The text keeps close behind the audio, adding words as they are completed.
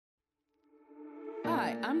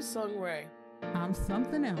Hi, I'm Sung Ray. I'm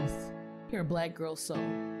something else. Here, Black Girl Soul,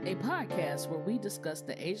 a podcast where we discuss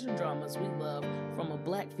the Asian dramas we love from a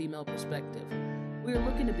Black female perspective. We are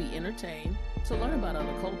looking to be entertained, to learn about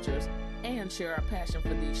other cultures, and share our passion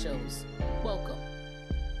for these shows. Welcome.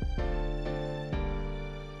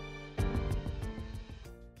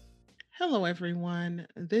 Hello, everyone.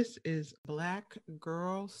 This is Black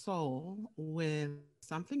Girl Soul with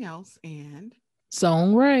something else and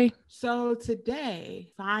Sung Ray. So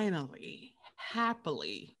today, finally,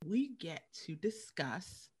 happily, we get to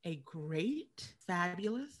discuss a great,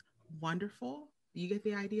 fabulous, wonderful, you get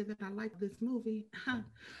the idea that I like this movie,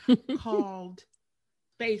 called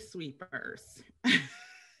Space Sweepers.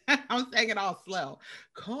 I'm saying it all slow.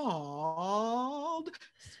 Called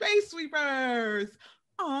Space Sweepers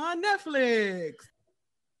on Netflix.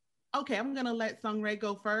 Okay, I'm going to let Sungray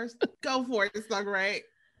go first. Go for it, Sungray.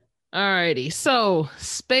 Alrighty, so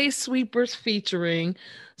Space Sweepers featuring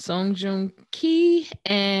Song Joong Ki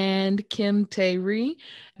and Kim Tae-ri.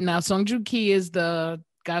 Now, Song Joong Ki is the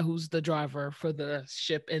guy who's the driver for the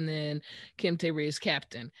ship, and then Kim Tae-ri is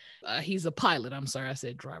captain. He's a pilot. I'm sorry, I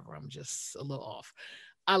said driver. I'm just a little off.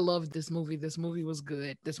 I loved this movie. This movie was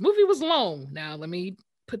good. This movie was long. Now, let me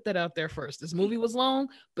put that out there first. This movie was long,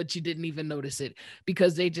 but you didn't even notice it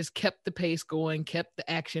because they just kept the pace going, kept the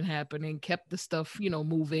action happening, kept the stuff,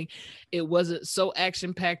 moving. It wasn't so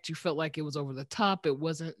action packed you felt like it was over the top. It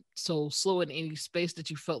wasn't so slow in any space that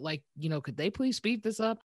you felt like, could they please speed this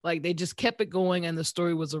up? Like, they just kept it going, and the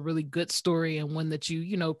story was a really good story and one that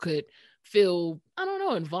you could feel,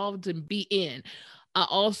 involved and be in. I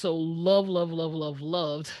also loved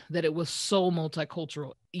that it was so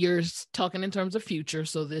multicultural. You're talking in terms of future.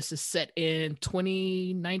 So this is set in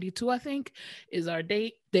 2092, I think, is our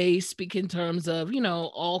date. They speak in terms of,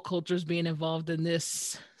 all cultures being involved in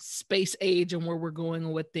this space age and where we're going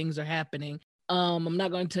and what things are happening. I'm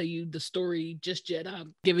not going to tell you the story just yet.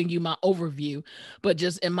 I'm giving you my overview, but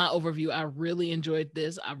just in my overview, I really enjoyed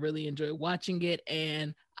this. I really enjoyed watching it,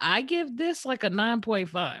 and I give this like a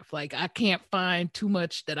 9.5. Like, I can't find too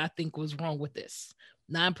much that I think was wrong with this.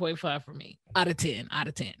 9.5 for me out of 10.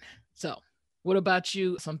 So what about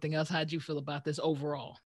you? Something else? How'd you feel about this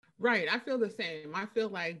overall? Right. I feel the same. I feel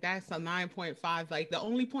like that's a 9.5. Like, the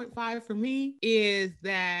only 0.5 for me is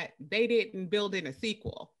that they didn't build in a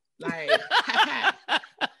sequel. Like,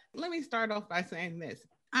 let me start off by saying this.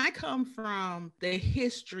 I come from the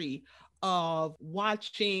history of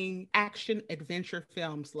watching action adventure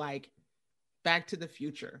films like Back to the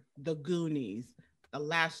Future, The Goonies, The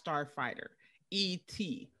Last Starfighter,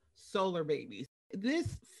 E.T., Solar Babies.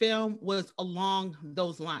 This film was along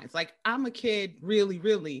those lines. Like, I'm a kid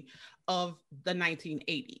really of the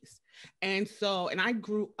 1980s. And I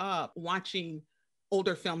grew up watching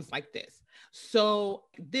older films like this. So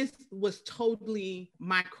this was totally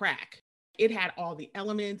my crack. It had all the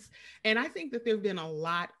elements. And I think that there have been a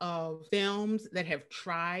lot of films that have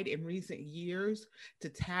tried in recent years to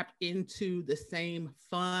tap into the same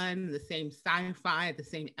fun, the same sci-fi, the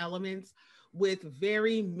same elements with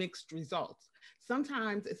very mixed results.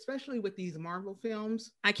 Sometimes, especially with these Marvel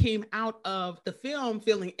films, I came out of the film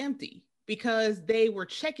feeling empty because they were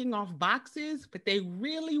checking off boxes, but they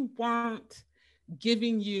really weren't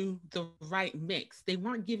giving you the right mix. They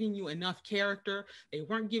weren't giving you enough character. They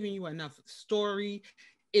weren't giving you enough story.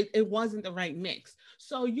 It wasn't the right mix.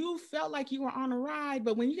 So you felt like you were on a ride,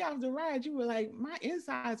 but when you got off the ride, you were like, my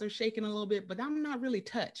insides are shaking a little bit, but I'm not really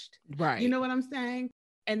touched. Right. You know what I'm saying?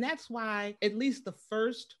 And that's why at least the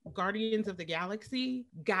first Guardians of the Galaxy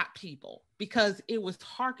got people, because it was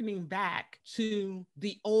harkening back to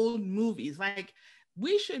the old movies. Like,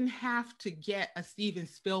 we shouldn't have to get a Steven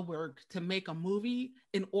Spielberg to make a movie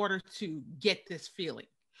in order to get this feeling.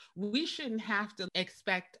 We shouldn't have to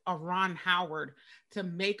expect a Ron Howard to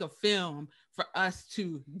make a film for us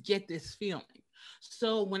to get this feeling.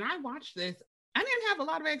 So when I watched this, I didn't have a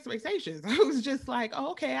lot of expectations. I was just like,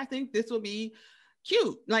 oh, okay, I think this will be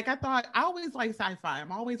cute. Like, I thought, I always like sci-fi.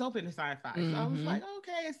 I'm always open to sci-fi. So I was like,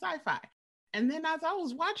 okay, it's sci-fi. And then as I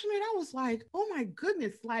was watching it, I was like, oh my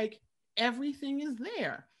goodness, like, everything is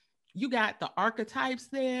there. You got the archetypes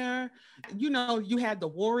there. You had the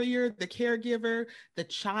warrior, the caregiver, the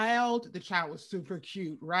child. The child was super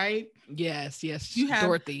cute, right? Yes. You have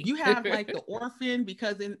Dorothy. You have like the orphan,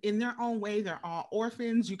 because in their own way, they're all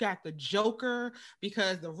orphans. You got the Joker,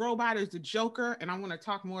 because the robot is the Joker. And I want to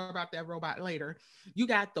talk more about that robot later. You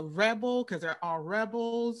got the rebel, because they're all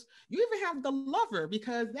rebels. You even have the lover,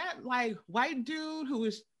 because that like white dude who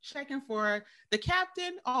was checking for the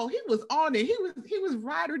captain, oh, he was on it. He was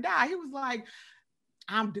ride or die. He was like,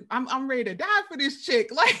 I'm ready to die for this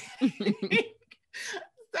chick. Like,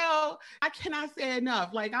 So I cannot say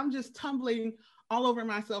enough. Like, I'm just tumbling all over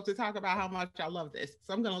myself to talk about how much I love this.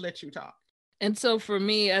 So I'm going to let you talk. And so for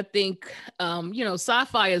me, I think,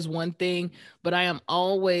 sci-fi is one thing, but I am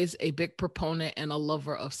always a big proponent and a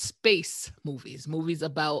lover of space movies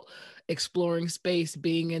about exploring space,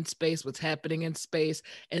 being in space, what's happening in space.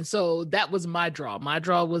 And so that was my draw. My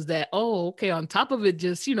draw was that, oh, okay, on top of it,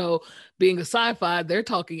 just, being a sci-fi, they're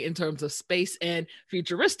talking in terms of space and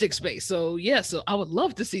futuristic space. So yeah, so I would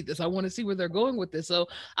love to see this. I want to see where they're going with this. So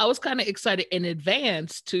I was kind of excited in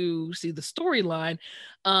advance to see the storyline.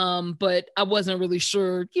 But I wasn't really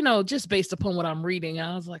sure, just based upon what I'm reading.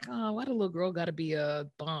 I was like, oh, why the little girl got to be a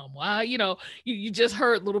bomb? Why, you just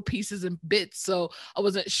heard little pieces and bits. So I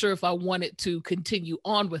wasn't sure if I wanted to continue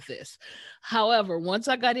on with this. However, once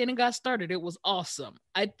I got in and got started, it was awesome.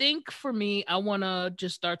 I think for me, I want to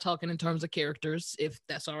just start talking in terms of characters, if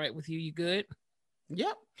that's all right with you. You good?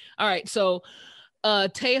 Yep. All right. So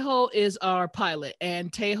Tejo is our pilot,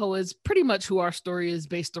 and Tejo is pretty much who our story is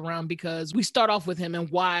based around, because we start off with him and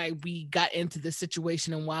why we got into this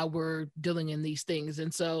situation and why we're dealing in these things.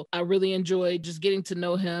 And so I really enjoyed just getting to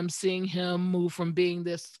know him, seeing him move from being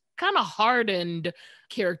this kind of hardened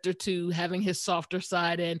character to having his softer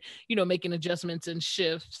side and, making adjustments and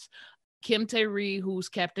shifts. Kim Tae-ri, who's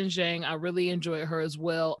Captain Zhang, I really enjoyed her as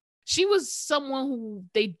well. She was someone who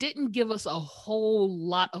they didn't give us a whole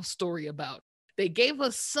lot of story about. They gave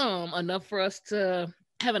us some, enough for us to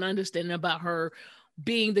have an understanding about her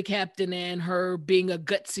being the captain and her being a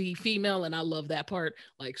gutsy female. And I love that part,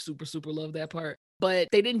 like super, super love that part. But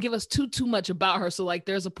they didn't give us too much about her. So like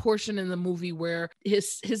there's a portion in the movie where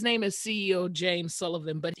his name is CEO James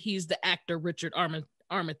Sullivan, but he's the actor Richard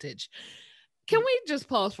Armitage. Can we just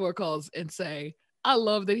pause for a cause and say, I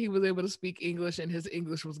love that he was able to speak English and his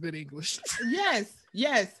English was good English.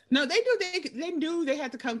 Yes. No, they knew they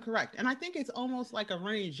had to come correct. And I think it's almost like a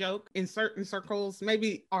running joke in certain circles,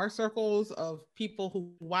 maybe our circles of people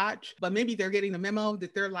who watch, but maybe they're getting the memo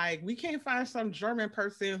that they're like, we can't find some German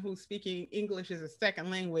person who's speaking English as a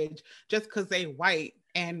second language just because they white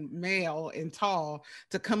and male and tall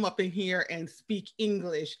to come up in here and speak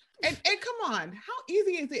English. And come on, how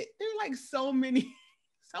easy is it? There are like so many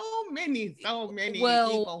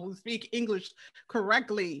people who speak English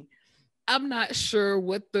correctly. I'm not sure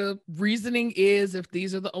what the reasoning is, if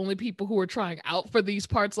these are the only people who are trying out for these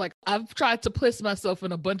parts. Like, I've tried to place myself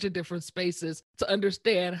in a bunch of different spaces to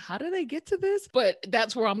understand how do they get to this, but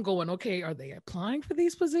that's where I'm going. Okay, are they applying for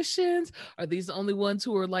these positions? Are these the only ones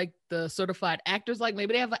who are like the certified actors? Like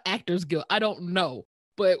maybe they have an actors guild. I don't know.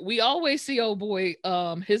 But we always see, oh boy,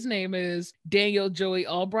 his name is Daniel Joey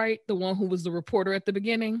Albright, the one who was the reporter at the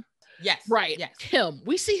beginning. Yes. Right. Yes. Him.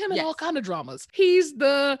 We see him in all kind of dramas. He's he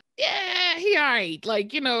all right.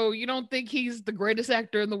 Like, you don't think he's the greatest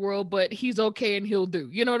actor in the world, but he's okay and he'll do.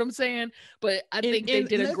 You know what I'm saying? But I think they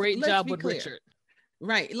did a great job with Richard.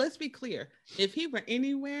 Right. Let's be clear. If he were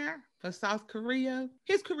anywhere for South Korea,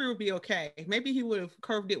 his career would be okay. Maybe he would have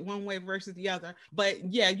curved it one way versus the other.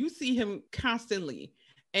 But yeah, you see him constantly.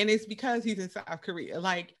 And it's because he's in South Korea.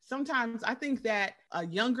 Like sometimes I think that a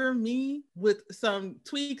younger me with some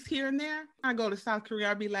tweaks here and there, I go to South Korea,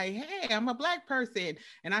 I'll be like, hey, I'm a Black person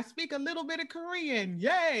and I speak a little bit of Korean.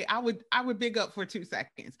 Yay. I would big up for 2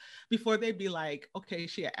 seconds before they'd be like, okay,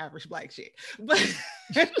 she an average Black shit. But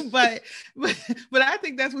I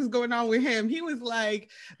think that's what's going on with him. He was like,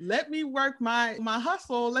 let me work my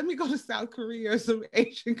hustle. Let me go to South Korea or some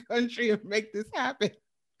Asian country and make this happen.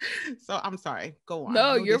 So I'm sorry. Go on.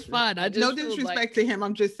 No, you're fine. I just no disrespect to him.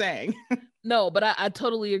 I'm just saying. No, but I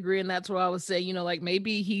totally agree. And that's what I was saying, like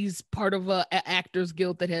maybe he's part of a actors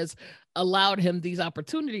guild that has allowed him these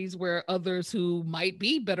opportunities where others who might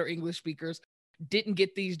be better English speakers didn't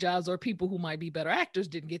get these jobs, or people who might be better actors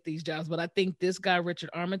didn't get these jobs. But I think this guy, Richard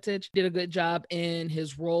Armitage, did a good job in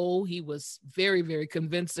his role. He was very, very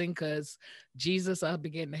convincing because Jesus, I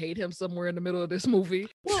began to hate him somewhere in the middle of this movie.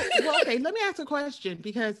 Well, okay, let me ask a question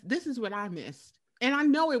because this is what I missed. And I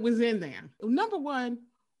know it was in there. Number one,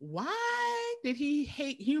 why did he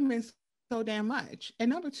hate humans so damn much? And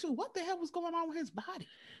number two, what the hell was going on with his body?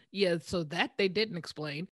 Yeah, so that they didn't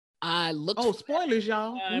explain. I looked. Oh, spoilers,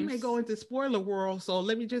 y'all. We may go into spoiler world, so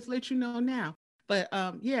let me just let you know now. But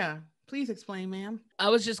yeah, please explain, ma'am. I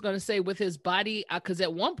was just going to say with his body, because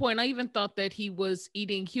at one point I even thought that he was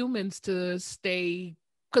eating humans to stay,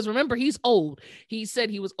 because remember, he's old. He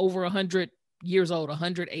said he was over 100 years old,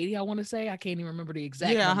 180, I want to say. I can't even remember the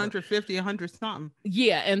exact number. 150, 100 something.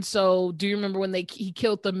 Yeah, and so do you remember when he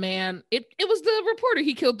killed the man? It was the reporter.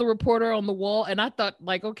 He killed the reporter on the wall, and I thought,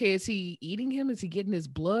 like, okay, is he eating him? Is he getting his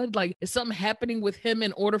blood? Like, is something happening with him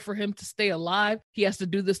in order for him to stay alive? He has to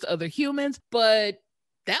do this to other humans, but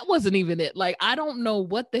that wasn't even it. Like, I don't know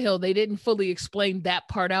what the hell. They didn't fully explain that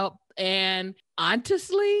part out. And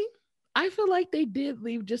honestly, I feel like they did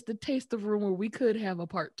leave just a taste of room where we could have a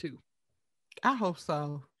part 2. I hope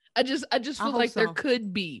so. I just feel hope like there so.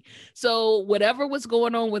 could be. So whatever was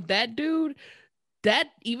going on with that dude, that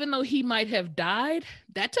even though he might have died,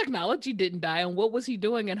 that technology didn't die. And what was he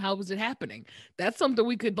doing and how was it happening? That's something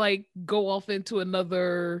we could like go off into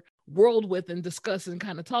another world with and discuss and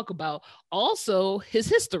kind of talk about. Also, his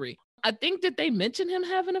history. I think that they mentioned him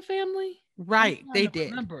having a family. Right, I'm they trying to did.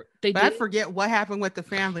 remember. They But I did. forget what happened with the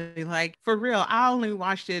family. Like, for real, I only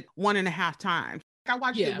watched it 1.5 times. I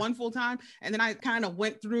watched it Yeah. one full time and then I kind of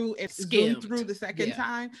went through and zoomed Skimmed. through the second Yeah.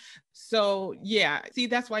 time. So yeah, see,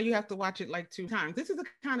 that's why you have to watch it like 2 times. This is the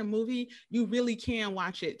kind of movie you really can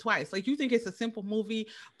watch it twice. Like, you think it's a simple movie,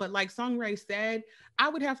 but like Song Rae said, I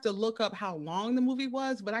would have to look up how long the movie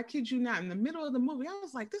was, but I kid you not, in the middle of the movie, I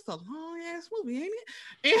was like, this is a long ass movie, ain't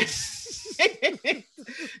it? And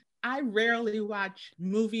I rarely watch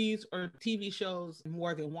movies or TV shows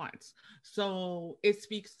more than once. So it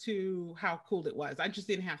speaks to how cool it was. I just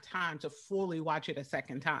didn't have time to fully watch it a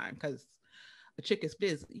second time because the chick is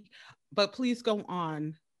busy. But please go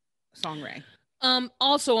on, Song Rae.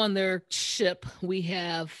 Also on their ship, we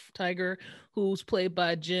have Tiger, who's played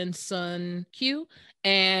by Jin Sun Q,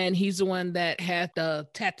 and he's the one that had the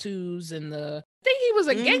tattoos and the. I think he was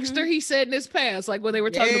a gangster. He said in his past, like when they were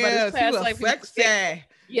talking about his Yes, he past was life. sexy.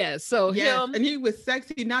 Yeah, so Yes, him. and he was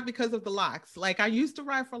sexy not because of the locks. Like, I used to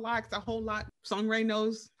ride for locks a whole lot. Song Rae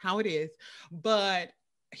knows how it is, but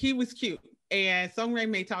he was cute. And Song Rae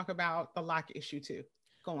may talk about the lock issue too.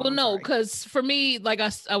 Go on. Well, I'm no, sorry. because for me, like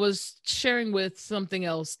I was sharing with something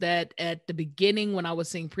else that at the beginning when I was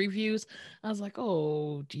seeing previews, I was like,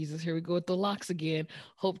 oh, Jesus, here we go with the locks again.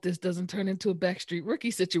 Hope this doesn't turn into a Backstreet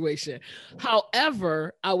Rookie situation.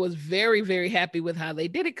 However, I was very, very happy with how they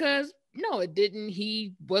did it because no, it didn't.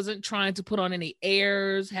 He wasn't trying to put on any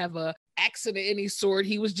airs, have a accident of any sort.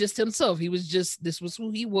 He was just himself. He was just, this was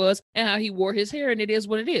who he was and how he wore his hair. And it is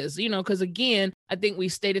what it is, you know, because again, I think we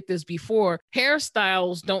stated this before,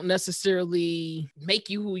 hairstyles don't necessarily make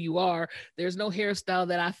you who you are. There's no hairstyle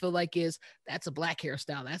that I feel like is, that's a black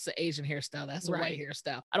hairstyle, that's an Asian hairstyle, that's a white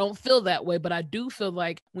hairstyle. I don't feel that way, but I do feel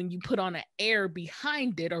like when you put on an air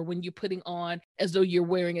behind it, or when you're putting on as though you're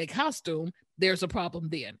wearing a costume, there's a problem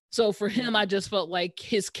then. So for him, I just felt like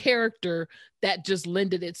his character, that just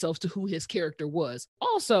lended itself to who his character was.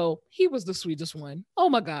 Also, he was the sweetest one. Oh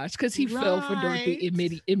my gosh, because he fell for Dorothy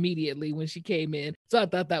immediately when she came in. So I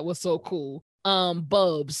thought that was so cool.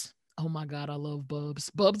 Bubs. Oh my God, I love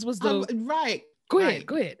Bubs. Bubs was the right. Go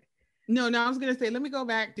ahead. No, I was gonna say, let me go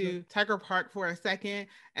back to Tiger Park for a second,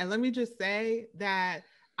 and let me just say that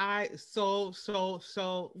I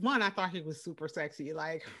one, I thought he was super sexy,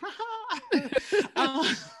 like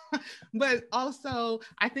but also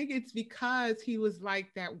I think it's because he was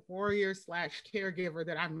like that warrior slash caregiver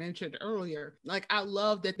that I mentioned earlier. Like, I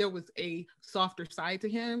love that there was a softer side to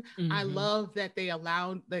him. I love that they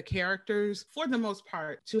allowed the characters, for the most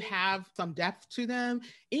part, to have some depth to them.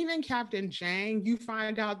 Even Captain Jang, you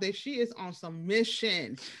find out that she is on some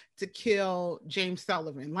mission to kill James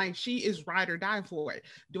Sullivan. Like, she is ride or die for it.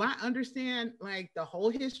 Do I understand like the whole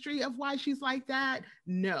history of why she's like that?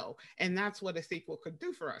 No. And that's what a sequel could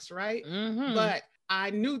do for us, right? But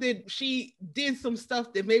I knew that she did some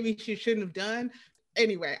stuff that maybe she shouldn't have done.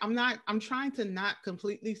 Anyway, I'm trying to not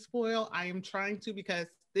completely spoil. I am trying to, because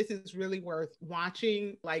this is really worth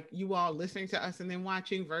watching, like you all listening to us and then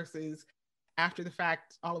watching versus after the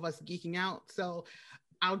fact, all of us geeking out. So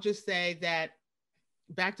I'll just say that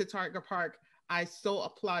back to Tiger Park, I so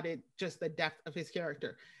applauded just the depth of his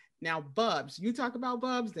character. Now, Bubs, you talk about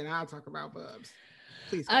Bubs, then I'll talk about Bubs.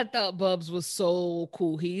 Please. I thought Bubs was so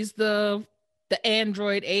cool. He's the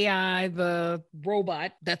android AI, the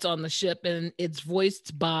robot that's on the ship, and it's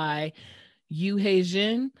voiced by Yu Hei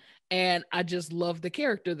Jin. And I just love the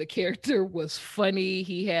character. The character was funny.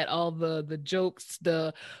 He had all the jokes,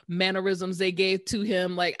 the mannerisms they gave to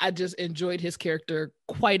him. Like, I just enjoyed his character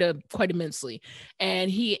quite immensely. And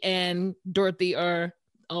he and Dorothy are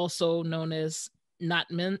also known as not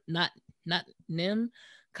Nim.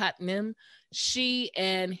 She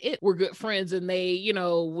and it were good friends, and they, you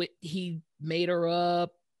know, he made her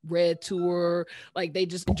up, read to her, like they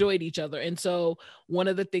just enjoyed each other. And so one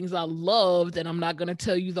of the things I loved, and I'm not going to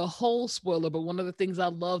tell you the whole spoiler, but one of the things I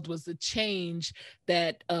loved was the change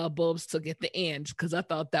that Bubs took at the end, because I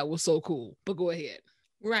thought that was so cool. But go ahead.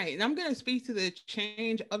 Right. And I'm going to speak to the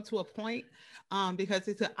change up to a point, because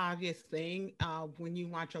it's an obvious thing when you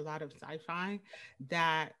watch a lot of sci-fi,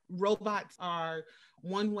 that robots are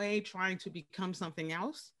one way trying to become something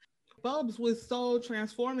else. Bubs was so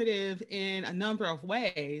transformative in a number of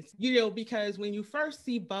ways, because when you first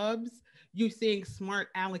see Bubs, you think smart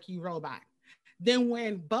alecky robot. Then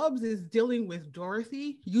when Bubs is dealing with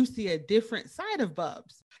Dorothy, you see a different side of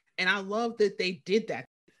Bubs. And I love that they did that.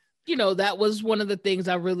 That was one of the things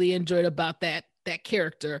I really enjoyed about that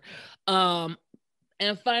character. And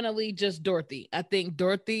finally, just Dorothy. I think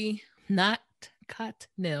Dorothy, not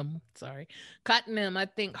Cottonelle, sorry. Cottonelle, I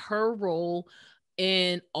think her role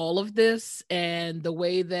in all of this and the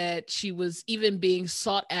way that she was even being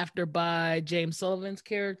sought after by James Sullivan's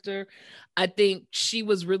character, I think she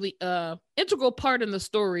was really integral part in the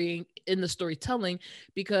story, in the storytelling,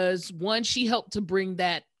 because one, she helped to bring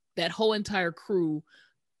that whole entire crew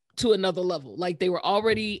to another level. Like they were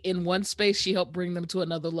already in one space, she helped bring them to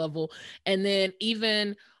another level. And then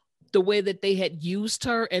even the way that they had used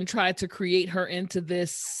her and tried to create her into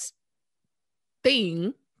this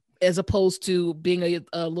thing, as opposed to being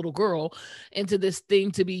a little girl, into this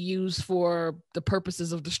thing to be used for the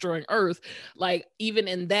purposes of destroying Earth. Like even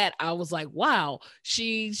in that, I was like, wow,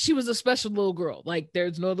 she was a special little girl. Like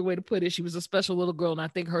there's no other way to put it. She was a special little girl. And I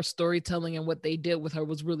think her storytelling and what they did with her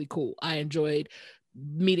was really cool. I enjoyed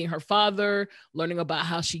meeting her father, learning about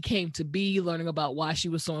how she came to be, learning about why she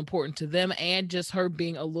was so important to them, and just her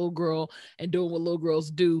being a little girl and doing what little girls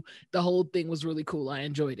do. The whole thing was really cool. I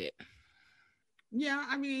enjoyed it. Yeah,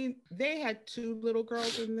 I mean, they had two little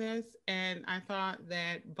girls in this, and I thought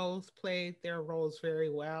that both played their roles very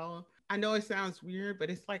well. I know it sounds weird, but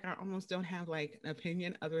it's like I almost don't have like an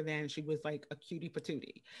opinion other than she was like a cutie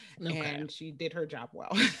patootie, and she did her job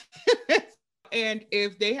well. And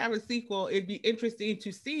if they have a sequel, it'd be interesting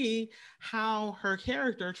to see how her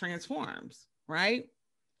character transforms, right?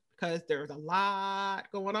 Because there's a lot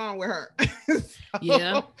going on with her.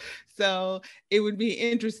 So it would be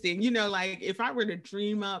interesting, like if I were to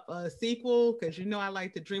dream up a sequel, because I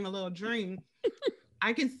like to dream a little dream,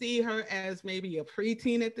 I can see her as maybe a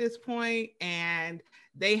preteen at this point, and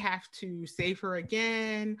they have to save her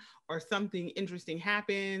again, or something interesting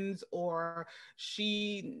happens, or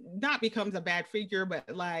she not becomes a bad figure, but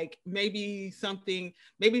like maybe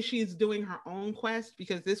she's doing her own quest,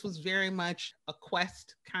 because this was very much a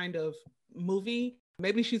quest kind of movie.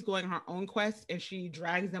 Maybe she's going her own quest and she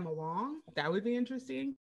drags them along. That would be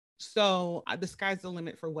interesting. So the sky's the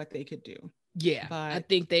limit for what they could do. Yeah, but I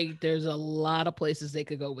think there's a lot of places they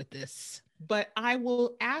could go with this. But I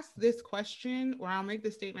will ask this question, or I'll make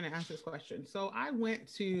this statement and ask this question. So I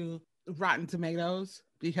went to Rotten Tomatoes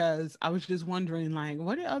because I was just wondering, like,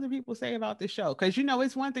 what did other people say about this show? Because,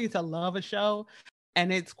 it's one thing to love a show,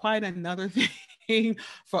 and it's quite another thing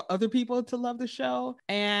for other people to love the show.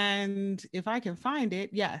 And if I can find it,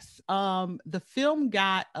 yes. The film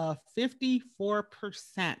got a 54%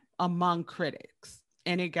 among critics,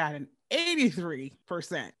 and it got an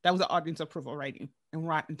 83%. That was the audience approval rating in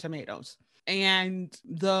Rotten Tomatoes. And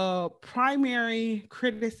the primary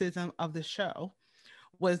criticism of the show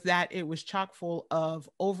was that it was chock full of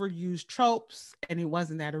overused tropes and it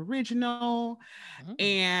wasn't that original.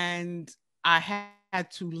 And I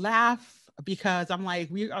had to laugh because I'm like,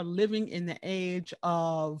 we are living in the age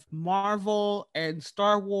of Marvel and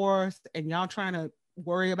Star Wars, and y'all trying to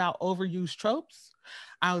worry about overused tropes.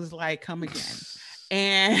 I was like, come again.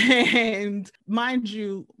 And mind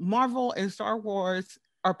you, Marvel and Star Wars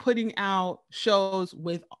are putting out shows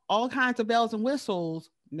with all kinds of bells and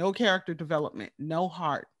whistles, no character development, no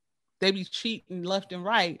heart. They be cheating left and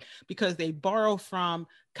right because they borrow from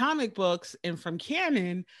comic books and from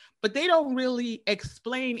canon, but they don't really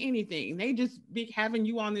explain anything. They just be having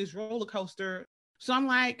you on this roller coaster. So I'm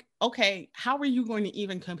like, okay, how are you going to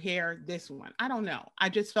even compare this one? I don't know. I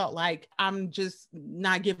just felt like I'm just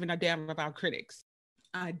not giving a damn about critics.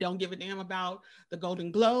 I don't give a damn about the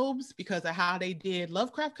Golden Globes because of how they did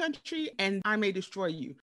Lovecraft Country and I May Destroy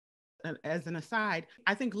You. As an aside,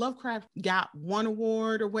 I think Lovecraft got one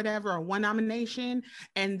award or whatever, or one nomination,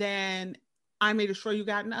 and then I May Destroy You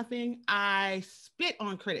got nothing. I spit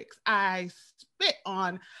on critics. I spit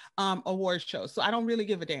on award shows. So I don't really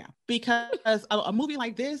give a damn, because a movie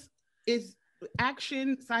like this is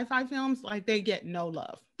action sci-fi films, like they get no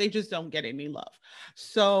love. They just don't get any love.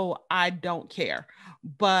 So I don't care.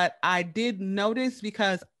 But I did notice,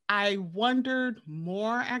 because I wondered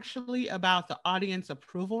more actually about the audience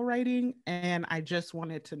approval rating, and I just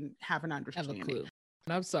wanted to have an understanding. Have a clue.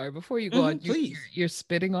 And I'm sorry, before you go on, you're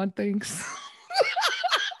spitting on things.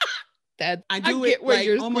 That I do it like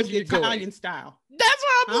almost Italian style. That's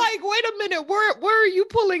why I'm like, wait a minute, where are you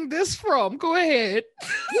pulling this from? Go ahead.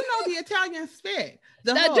 You know the Italian spit.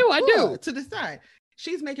 I do. To the side.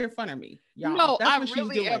 she's making fun of me, y'all. No, That's I what she's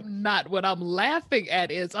really doing. am not. What I'm laughing at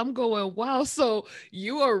is I'm going, wow, so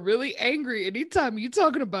you are really angry anytime you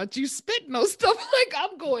talking about you spitting on stuff. Like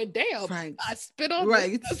I'm going, damn, Right. I spit on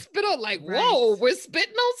Right. this, I spit on like, Right. whoa, we're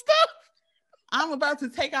spitting on stuff. I'm about to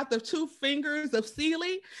take out the 2 fingers of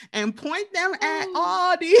Celie and point them at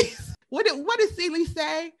all these. What did Celie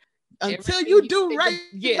say? Until Everything you do right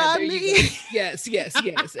yeah, by there me. you go. Yes, yes,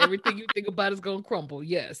 yes. Everything you think about is gonna crumble.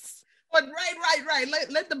 Yes. But right.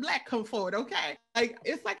 Let the black come forward, okay? Like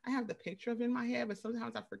it's like I have the picture of it in my head, but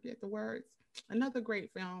sometimes I forget the words. Another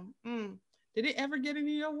great film. Did it ever get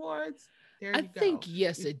any awards? There you go. I think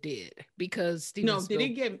yes, it did because Steven No, did it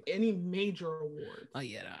get any major awards? Oh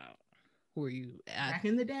yeah, no. Who are you at? Back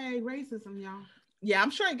in the day, racism, y'all. Yeah,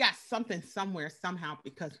 I'm sure it got something somewhere somehow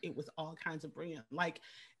because it was all kinds of brilliant, like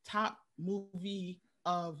top movie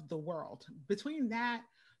of the world. Between that,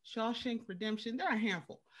 Shawshank Redemption, they're a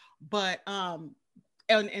handful. But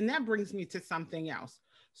and that brings me to something else.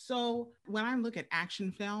 So when I look at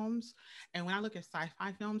action films and when I look at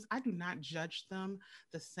sci-fi films, I do not judge them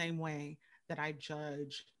the same way that I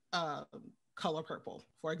judge Color Purple,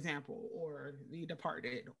 for example, or The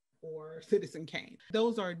Departed, or Citizen Kane.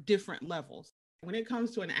 Those are different levels. When it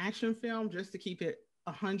comes to an action film, just to keep it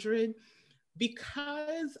 100,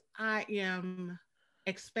 because I am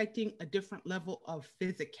expecting a different level of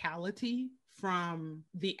physicality from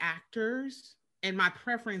the actors, and my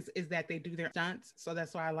preference is that they do their stunts. So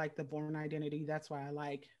that's why I like the Bourne Identity. That's why I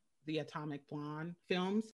like the Atomic Blonde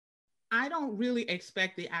films. I don't really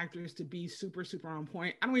expect the actors to be super, super on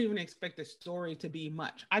point. I don't even expect the story to be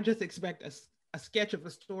much. I just expect a sketch of a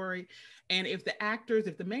story. And if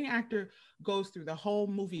the main actor goes through the whole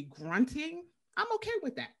movie grunting, I'm okay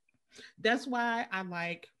with that. That's why I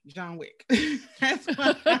like John Wick. That's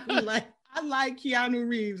why I like Keanu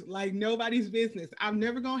Reeves like nobody's business. I'm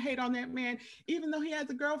never gonna hate on that man, even though he has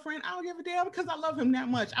a girlfriend. I don't give a damn because I love him that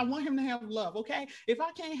much. I want him to have love, okay? If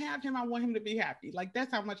I can't have him, I want him to be happy. Like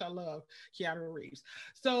that's how much I love Keanu Reeves.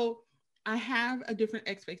 So I have a different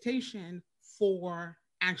expectation for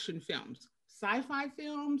action films. Sci-fi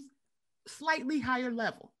films, slightly higher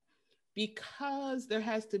level, because there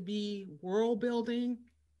has to be world building,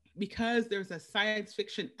 because there's a science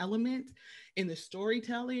fiction element in the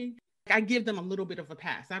storytelling. I give them a little bit of a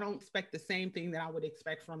pass. I don't expect the same thing that I would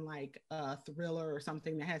expect from like a thriller or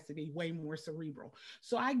something that has to be way more cerebral.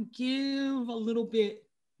 So I give a little bit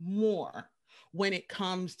more when it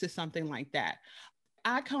comes to something like that.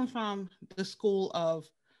 I come from the school of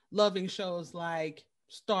loving shows like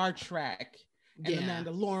Star Trek and The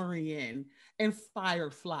Mandalorian and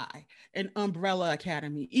Firefly and Umbrella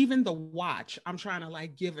Academy, even The Watch, I'm trying to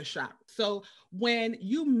like give a shot. So when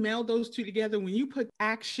you meld those two together, when you put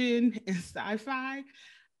action and sci-fi,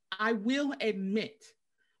 I will admit,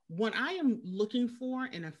 what I am looking for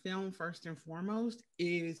in a film first and foremost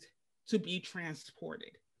is to be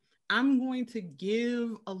transported. I'm going to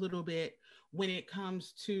give a little bit when it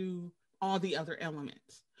comes to all the other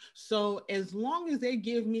elements. So as long as they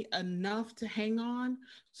give me enough to hang on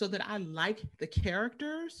so that I like the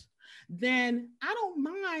characters, then I don't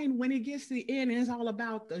mind when it gets to the end and it's all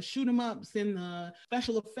about the shoot 'em ups and the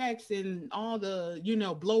special effects and all the,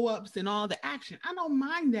 blow ups and all the action. I don't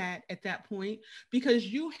mind that at that point because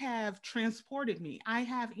you have transported me. I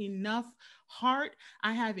have enough heart.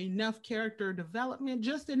 I have enough character development,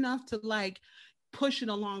 just enough to like push it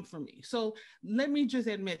along for me. So let me just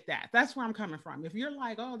admit that. That's where I'm coming from. If you're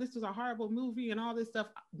like, oh, this is a horrible movie and all this stuff,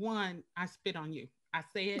 one, I spit on you. I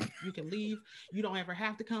say it, you can leave. You don't ever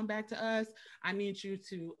have to come back to us. I need you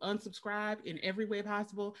to unsubscribe in every way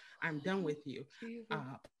possible. I'm done with you.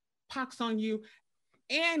 Pox on you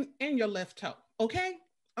and your left toe. Okay?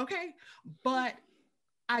 Okay. But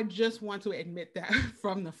I just want to admit that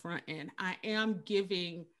from the front end. I am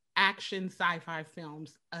giving action sci-fi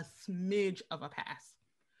films a smidge of a pass.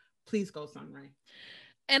 Please go, Sunray.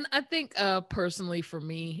 And I think personally for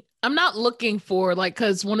me, I'm not looking for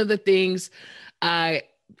because one of the things I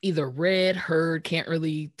either read, heard, can't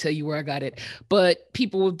really tell you where I got it, but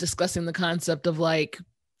people discussing the concept of like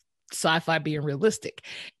sci-fi being realistic,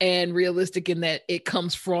 and realistic in that it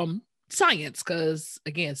comes from science, because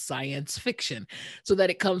again, science fiction, so that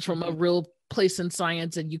it comes from a real place in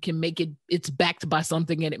science and you can make it's backed by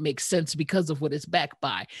something and it makes sense because of what it's backed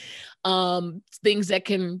by. Things that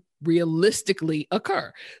can realistically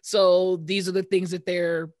occur. So these are the things that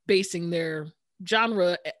they're basing their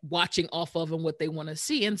genre watching off of and what they want to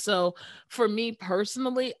see. And so for me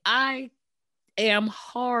personally, I am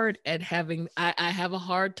hard at I have a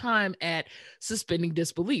hard time at suspending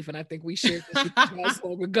disbelief. And I think we shared this with you guys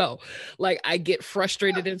long ago. Like I get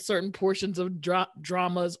frustrated in certain portions of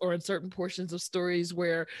dramas or in certain portions of stories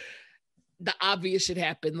where the obvious should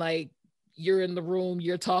happen. Like you're in the room,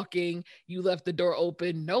 you're talking, you left the door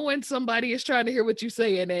open, knowing somebody is trying to hear what you're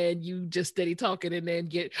saying, and you just steady talking and then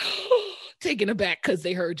get taken aback because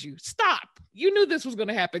they heard you. Stop. You knew this was going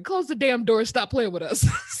to happen. Close the damn door. Stop playing with us.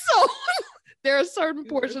 So there are certain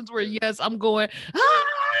portions where, yes, I'm going,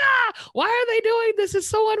 why are they doing this? It's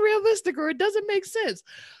so unrealistic, or it doesn't make sense.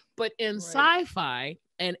 But in sci-fi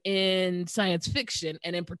and in science fiction,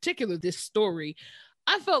 and in particular this story,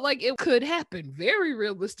 I felt like it could happen. Very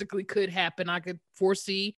realistically could happen. I could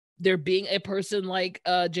foresee there being a person like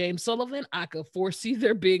James Sullivan. I could foresee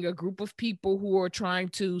there being a group of people who are trying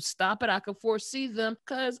to stop it. I could foresee them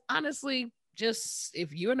because honestly, just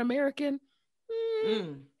if you're an American,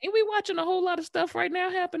 ain't we watching a whole lot of stuff right now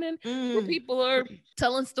happening where people are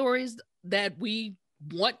telling stories that we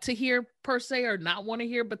want to hear per se or not want to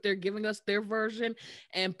hear, but they're giving us their version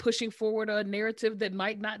and pushing forward a narrative that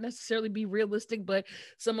might not necessarily be realistic, but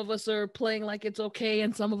some of us are playing like it's okay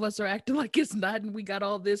and some of us are acting like it's not, and we got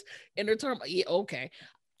all this inner term. Yeah, okay,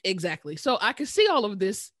 exactly. So I can see all of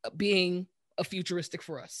this being a futuristic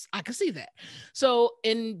for us. I can see that. So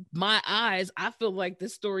in my eyes, I feel like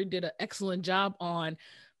this story did an excellent job on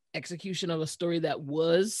execution of a story that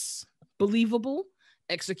was believable,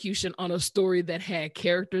 execution on a story that had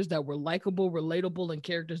characters that were likable, relatable, and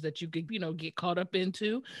characters that you could, get caught up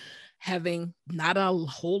into. Having not a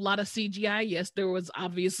whole lot of CGI. Yes, there was,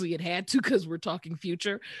 obviously it had to because we're talking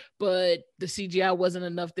future, but the CGI wasn't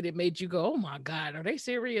enough that it made you go, oh my God, are they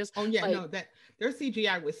serious? Oh yeah, no, that their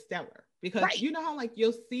CGI was stellar because you know how like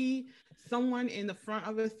you'll see someone in the front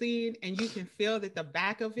of a scene and you can feel that the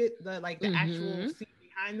back of it, the actual scene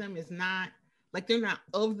behind them is not like they're not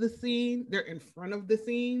of the scene, they're in front of the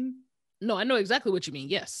scene. No, I know exactly what you mean.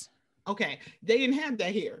 Yes. Okay. They didn't have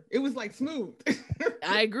that here. It was like smooth.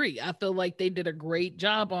 I agree. I feel like they did a great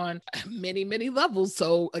job on many, many levels.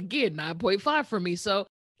 So again, 9.5 for me. So,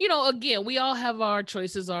 again, we all have our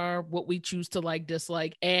choices, are what we choose to like,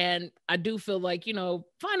 dislike. And I do feel like,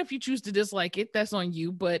 fine, if you choose to dislike it, that's on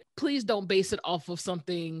you, but please don't base it off of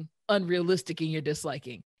something unrealistic in your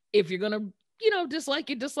disliking. If you're going to dislike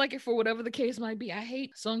it for whatever the case might be. I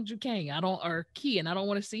hate Sung Ju Kang. Or Key, and I don't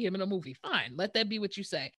want to see him in a movie. Fine, let that be what you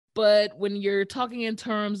say. But when you're talking in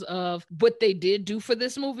terms of what they did do for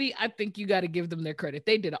this movie, I think you got to give them their credit.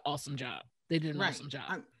 They did an awesome job. Awesome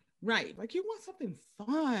job. Right. Like you want something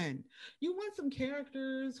fun. You want some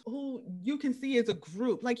characters who you can see as a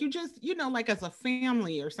group. Like you just, like as a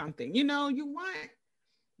family or something, you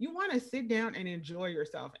want to sit down and enjoy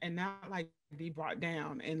yourself and not like be brought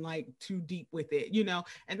down and like too deep with it,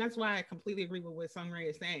 and that's why I completely agree with what Sungray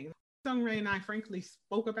is saying. Sungray and I frankly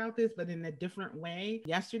spoke about this, but in a different way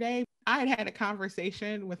yesterday. I had a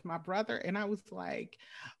conversation with my brother and I was like,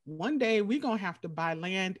 one day we're going to have to buy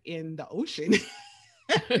land in the ocean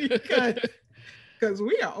because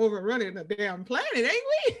we are overrunning the damn planet, ain't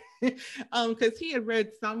we? Because he had read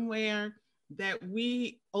somewhere that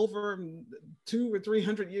we over 200 or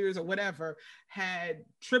 300 years or whatever had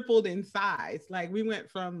tripled in size. Like we went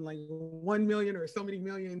from like 1 million or so many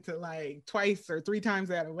million to like twice or three times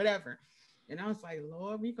that or whatever. And I was like,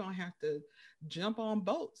 Lord, we're gonna have to jump on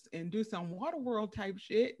boats and do some water world type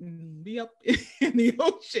shit and be up in the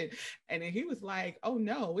ocean. And then he was like, oh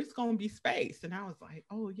no, it's gonna be space. And I was like,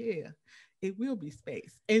 oh yeah, it will be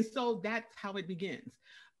space. And so that's how it begins.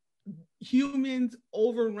 Humans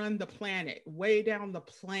overrun the planet, way down the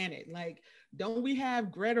planet. Like, don't we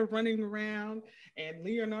have Greta running around and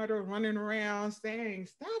Leonardo running around saying,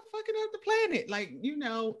 stop fucking up the planet? Like,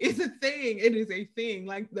 it's a thing. It is a thing.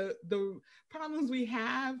 Like the problems we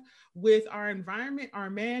have with our environment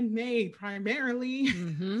are man-made primarily.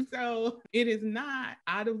 So it is not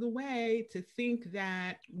out of the way to think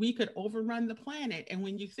that we could overrun the planet. And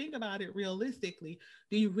when you think about it realistically,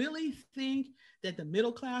 do you really think that the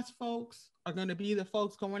middle class folks are going to be the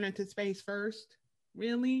folks going into space first?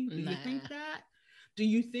 Really? Do you think that? Do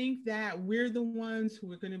you think that we're the ones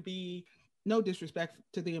who are going to be, no disrespect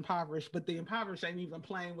to the impoverished, but the impoverished ain't even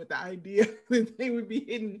playing with the idea that they would be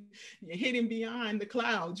hidden beyond the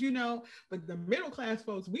clouds, But the middle class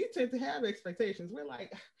folks, we tend to have expectations. We're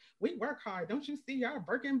like, we work hard. Don't you see our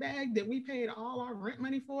Birkin bag that we paid all our rent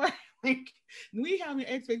money for? Like, we have an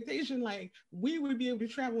expectation like we would be able to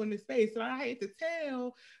travel into space. So I hate to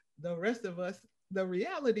tell the rest of us the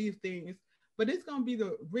reality of things, but it's going to be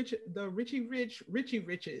the Richie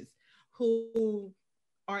riches who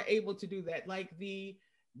are able to do that. Like the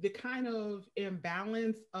the kind of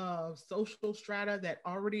imbalance of social strata that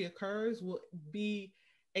already occurs will be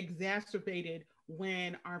exacerbated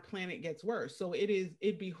when our planet gets worse. So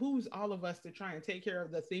it behooves all of us to try and take care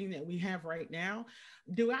of the thing that we have right now.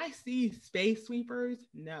 Do I see space sweepers?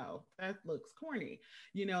 No, that looks corny.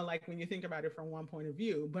 Like when you think about it from one point of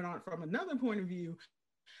view, but from another point of view,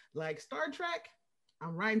 like Star Trek,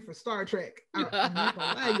 I'm writing for Star Trek. I'm not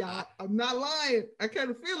gonna lie, y'all. I'm not lying. I kind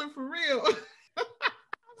of feel it for real.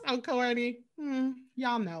 So corny.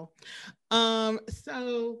 Y'all know.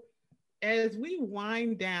 So as we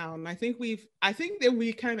wind down, I think that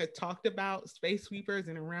we kind of talked about space sweepers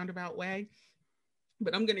in a roundabout way,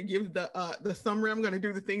 but I'm going to give the summary. I'm going to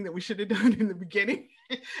do the thing that we should have done in the beginning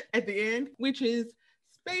at the end, which is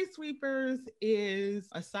Space Sweepers is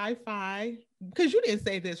a sci-fi, because you didn't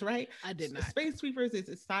say this, right? I did not. Space Sweepers is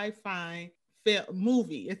a sci-fi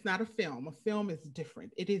movie. It's not a film. A film is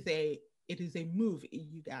different. It is a movie,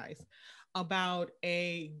 you guys, about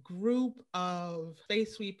a group of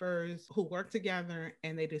space sweepers who work together,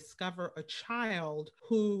 and they discover a child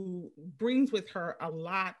who brings with her a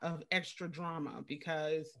lot of extra drama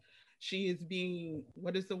because she is being,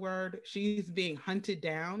 what is the word? She's being hunted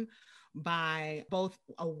down by both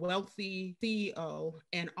a wealthy CEO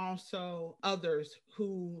and also others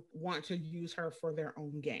who want to use her for their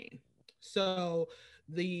own gain. So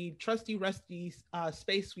the trusty rusty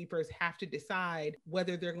space sweepers have to decide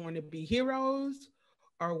whether they're going to be heroes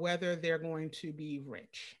or whether they're going to be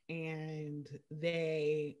rich. And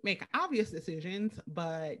they make obvious decisions,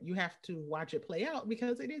 but you have to watch it play out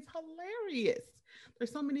because it is hilarious.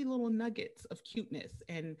 There's so many little nuggets of cuteness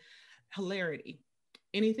and hilarity.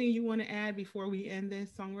 Anything you want to add before we end this,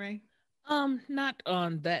 Songray? Not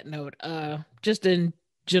on that note, just in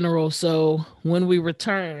general. So when we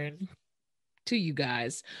return to you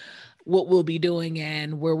guys, what we'll be doing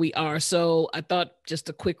and where we are. So I thought just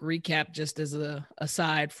a quick recap, just as a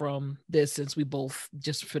aside from this, since we both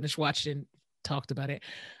just finished watching, talked about it.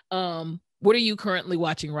 What are you currently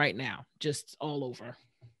watching right now? Just all over.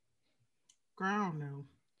 Girl,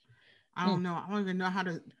 I don't know. I don't even know how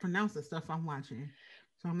to pronounce the stuff I'm watching.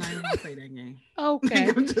 So I'm not even gonna say that game.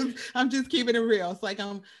 Okay. I'm just keeping it real. It's like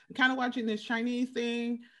I'm kind of watching this Chinese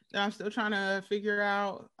thing that I'm still trying to figure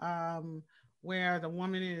out, where the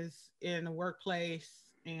woman is in the workplace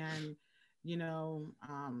and,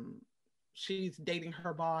 she's dating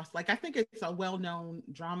her boss. Like, I think it's a well-known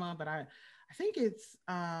drama, but I think it's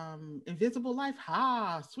Invisible Life.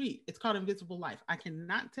 Sweet. It's called Invisible Life. I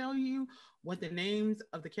cannot tell you what the names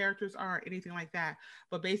of the characters are or anything like that.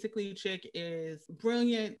 But basically, chick is a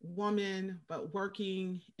brilliant woman, but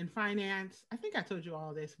working in finance. I think I told you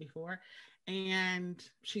all this before. And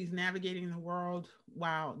she's navigating the world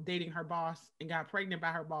while dating her boss and got pregnant by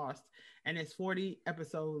her boss. And it's 40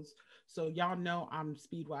 episodes. So y'all know I'm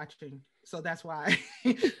speed watching. So that's why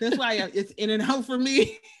it's in and out for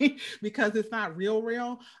me because it's not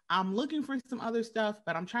real. I'm looking for some other stuff,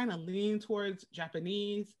 but I'm trying to lean towards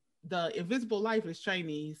Japanese. The Invisible Life is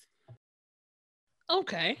Chinese.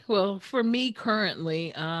 Okay. Well, for me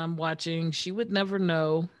currently, I'm watching She Would Never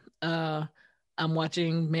Know. I'm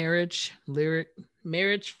watching Marriage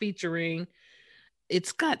featuring,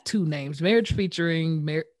 it's got two names: Marriage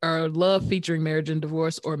featuring or Love featuring Marriage and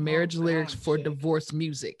Divorce, or Marriage Lyrics for Divorce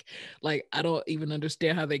Music. Like, I don't even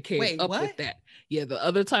understand how they came up with that. Yeah, the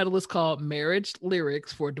other title is called Marriage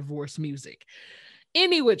Lyrics for Divorce Music.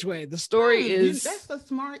 Any which way, the story is that's a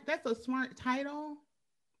smart title.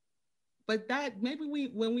 But that maybe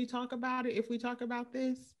when we talk about it, if we talk about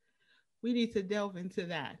this, we need to delve into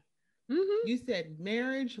that. Mm-hmm. You said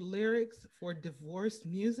Marriage Lyrics for Divorce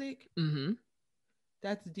Music. Mm-hmm.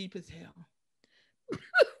 That's deep as hell.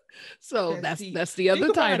 So that's the other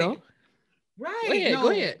title. Right. Go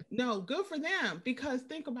ahead. No, good for them, because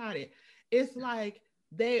think about it. It's like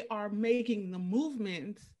they are making the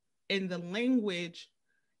movements in the language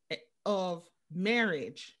of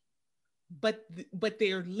marriage, but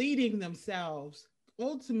they're leading themselves.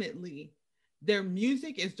 Ultimately, their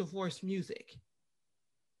music is divorce music.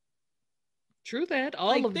 True that.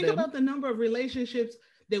 All of them. Think about the number of relationships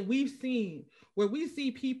that we've seen where we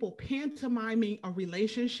see people pantomiming a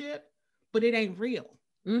relationship, but it ain't real.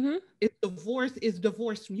 Mm-hmm. It's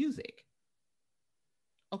divorce music.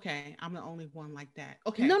 Okay, I'm the only one like that.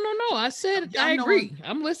 Okay. No. I said I agree.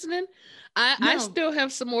 I'm listening. I still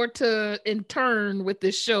have some more to intern with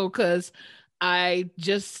this show because I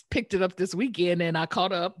just picked it up this weekend and I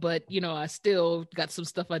caught up, but I still got some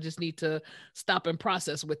stuff I just need to stop and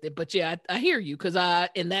process with it. But yeah, I hear you, because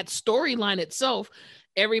in that storyline itself,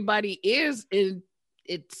 everybody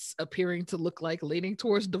it's appearing to look like leaning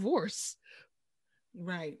towards divorce.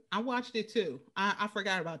 Right. I watched it too. I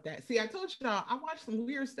forgot about that. See, I told y'all I watched some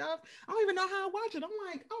weird stuff. I don't even know how I watch it. I'm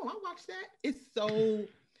like, oh, I watched that. It's so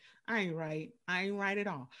I ain't right. I ain't right at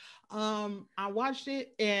all. I watched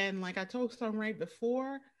it and like I told some right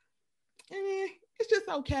before, it's just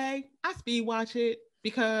okay. I speed watch it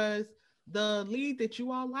because the lead that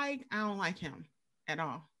you all like, I don't like him at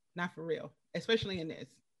all. Not for real. Especially in this.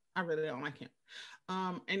 I really don't like him.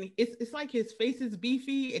 And it's like his face is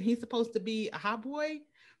beefy and he's supposed to be a hot boy,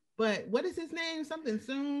 but what is his name? Something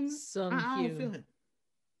soon. Sung I don't feel Hyun. him.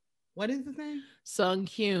 What is his name? Sung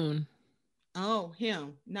Hyun. Oh,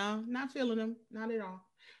 him. No, not feeling him. Not at all.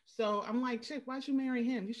 So I'm like, chick, why'd you marry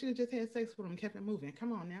him? You should have just had sex with him, kept it moving.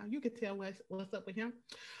 Come on now. You could tell what's up with him.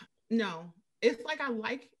 No, it's like I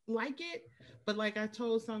like it, but like I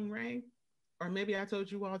told Sung Ray, or maybe I told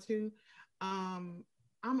you all too,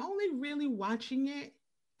 I'm only really watching it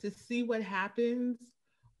to see what happens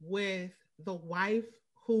with the wife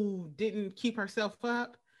who didn't keep herself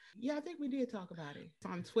up. Yeah, I think we did talk about it. It's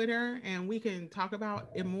on Twitter and we can talk about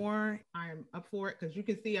it more. I'm up for it because you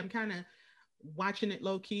can see I'm kind of watching it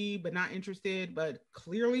low key, but not interested, but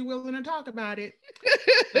clearly willing to talk about it.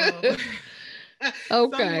 So,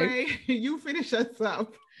 Okay. you finish us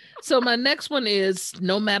up. So my next one is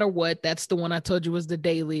No Matter What. That's the one I told you was the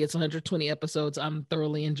daily. It's 120 episodes. I'm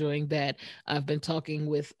thoroughly enjoying that. I've been talking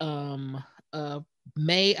with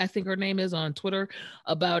May, I think her name is, on Twitter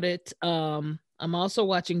about it. I'm also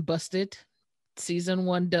watching Busted. Season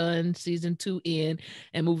 1 done, season 2 in,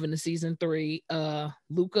 and moving to season 3.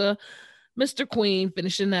 Luca, Mr. Queen,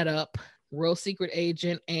 finishing that up. Real Secret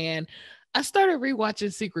Agent, and I started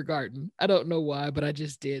rewatching Secret Garden. I don't know why, but I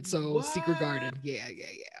just did. So What? Secret Garden, yeah.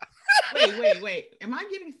 Wait. Am I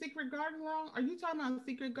getting Secret Garden wrong? Are you talking about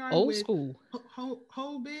Secret Garden Old with school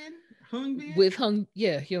Ho Ben? Hung Ben? with Hyung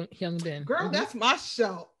Bin. Girl, that's my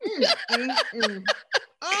show.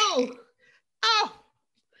 Oh, oh,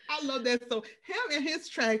 I love that. So him and his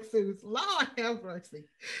tracksuits, Lord have mercy.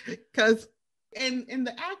 Because and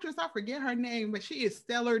the actress, I forget her name, but she is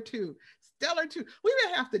stellar too. Stellar too. We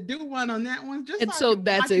may have to do one on that one. Just And so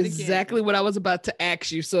that's exactly what I was about to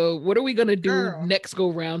ask you. So what are we gonna do next go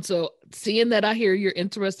round? So seeing that I hear you're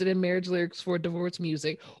interested in marriage lyrics for divorce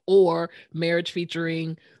music or marriage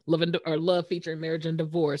featuring love featuring marriage and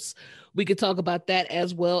divorce, we could talk about that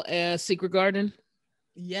as well as Secret Garden.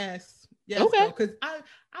 Yes. Okay. Because I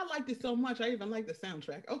liked it so much. I even like the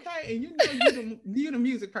soundtrack. Okay. And you know you're the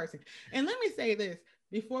music person. And let me say this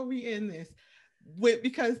before we end this.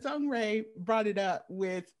 Because Sung Ray brought it up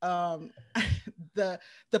with the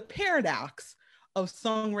paradox of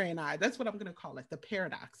Sung Ray and I. That's what I'm going to call it, the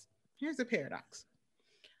paradox. Here's the paradox.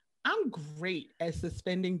 I'm great at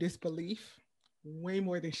suspending disbelief way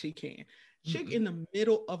more than she can. Chick in the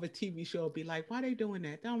middle of a TV show be like, why they doing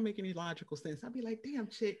that? That don't make any logical sense. I'll be like, damn,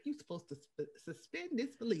 chick, you supposed to suspend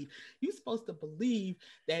disbelief. You supposed to believe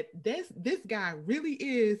that this guy really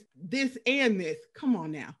is this and this. Come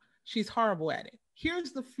on now. She's horrible at it.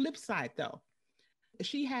 Here's the flip side though.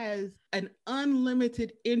 She has an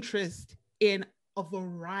unlimited interest in a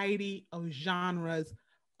variety of genres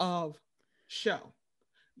of show.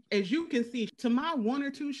 As you can see, to my 1 or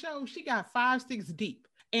 2 shows, she got 5, 6 deep,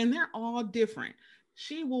 and they're all different.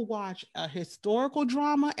 She will watch a historical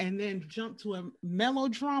drama and then jump to a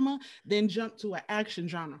melodrama, then jump to an action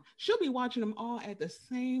drama. She'll be watching them all at the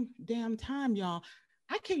same damn time, y'all.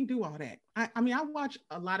 I can't do all that. I mean, I watch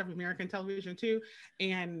a lot of American television too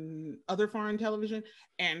and other foreign television,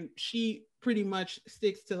 and she pretty much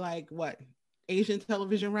sticks to like what, Asian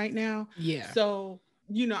television right now. Yeah. So,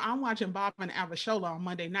 you know, I'm watching Bob and Avashola on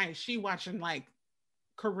Monday night. She watching like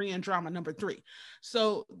Korean drama number 3.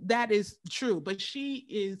 So that is true, but she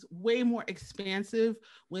is way more expansive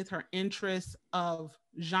with her interests of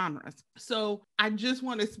genres. So I just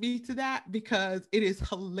want to speak to that because it is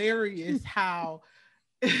hilarious how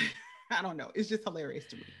I don't know. It's just hilarious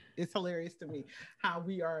to me. It's hilarious to me how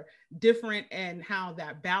we are different and how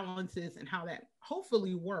that balances and how that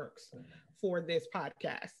hopefully works for this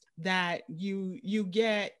podcast. That you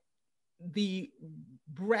get the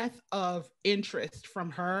breadth of interest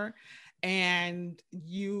from her and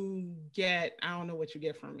you get, I don't know what you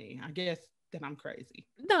get from me. I guess that I'm crazy.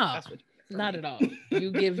 No. That's what not at all. You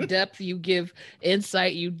give depth, you give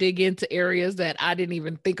insight, you dig into areas that I didn't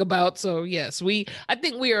even think about. So yes, I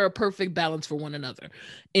think we are a perfect balance for one another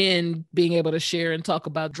in being able to share and talk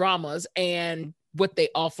about dramas and what they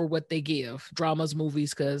offer, what they give. Dramas,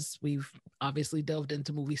 movies, because we've obviously delved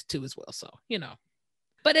into movies too as well. So, you know.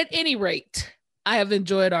 But at any rate, I have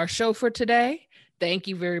enjoyed our show for today. Thank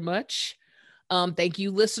you very much. Thank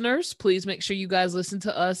you, listeners. Please make sure you guys listen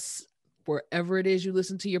to us wherever it is you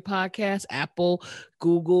listen to your podcast, Apple,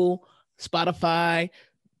 Google, Spotify,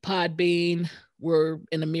 Podbean. We're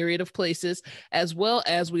in a myriad of places, as well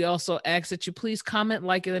as we also ask that you please comment,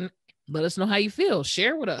 like, and let us know how you feel.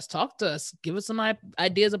 Share with us, talk to us, give us some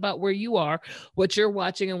ideas about where you are, what you're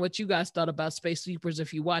watching, and what you guys thought about Space Sweepers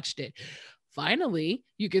if you watched it. Finally,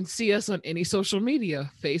 you can see us on any social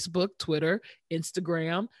media, Facebook, Twitter,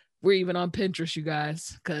 Instagram. We're even on Pinterest, you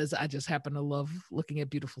guys, because I just happen to love looking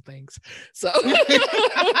at beautiful things. So,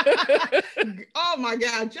 oh my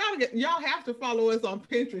God, y'all have to follow us on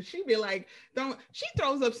Pinterest. She be like, she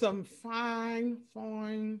throws up some fine,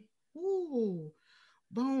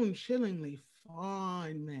 bone-chillingly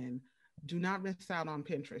fine men. Do not miss out on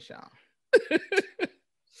Pinterest, y'all.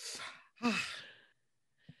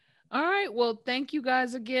 All right. Well, thank you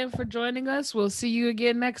guys again for joining us. We'll see you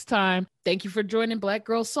again next time. Thank you for joining Black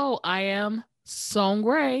Girl Soul. I am Song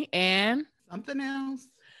Gray and something else.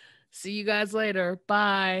 See you guys later.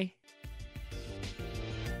 Bye.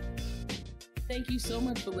 Thank you so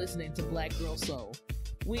much for listening to Black Girl Soul.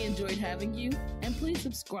 We enjoyed having you, and please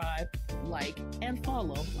subscribe, like, and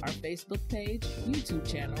follow our Facebook page, YouTube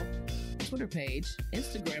channel, Twitter page,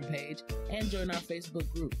 Instagram page, and join our Facebook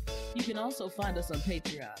group. You can also find us on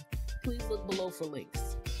Patreon. Please look below for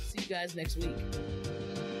links. See you guys next week.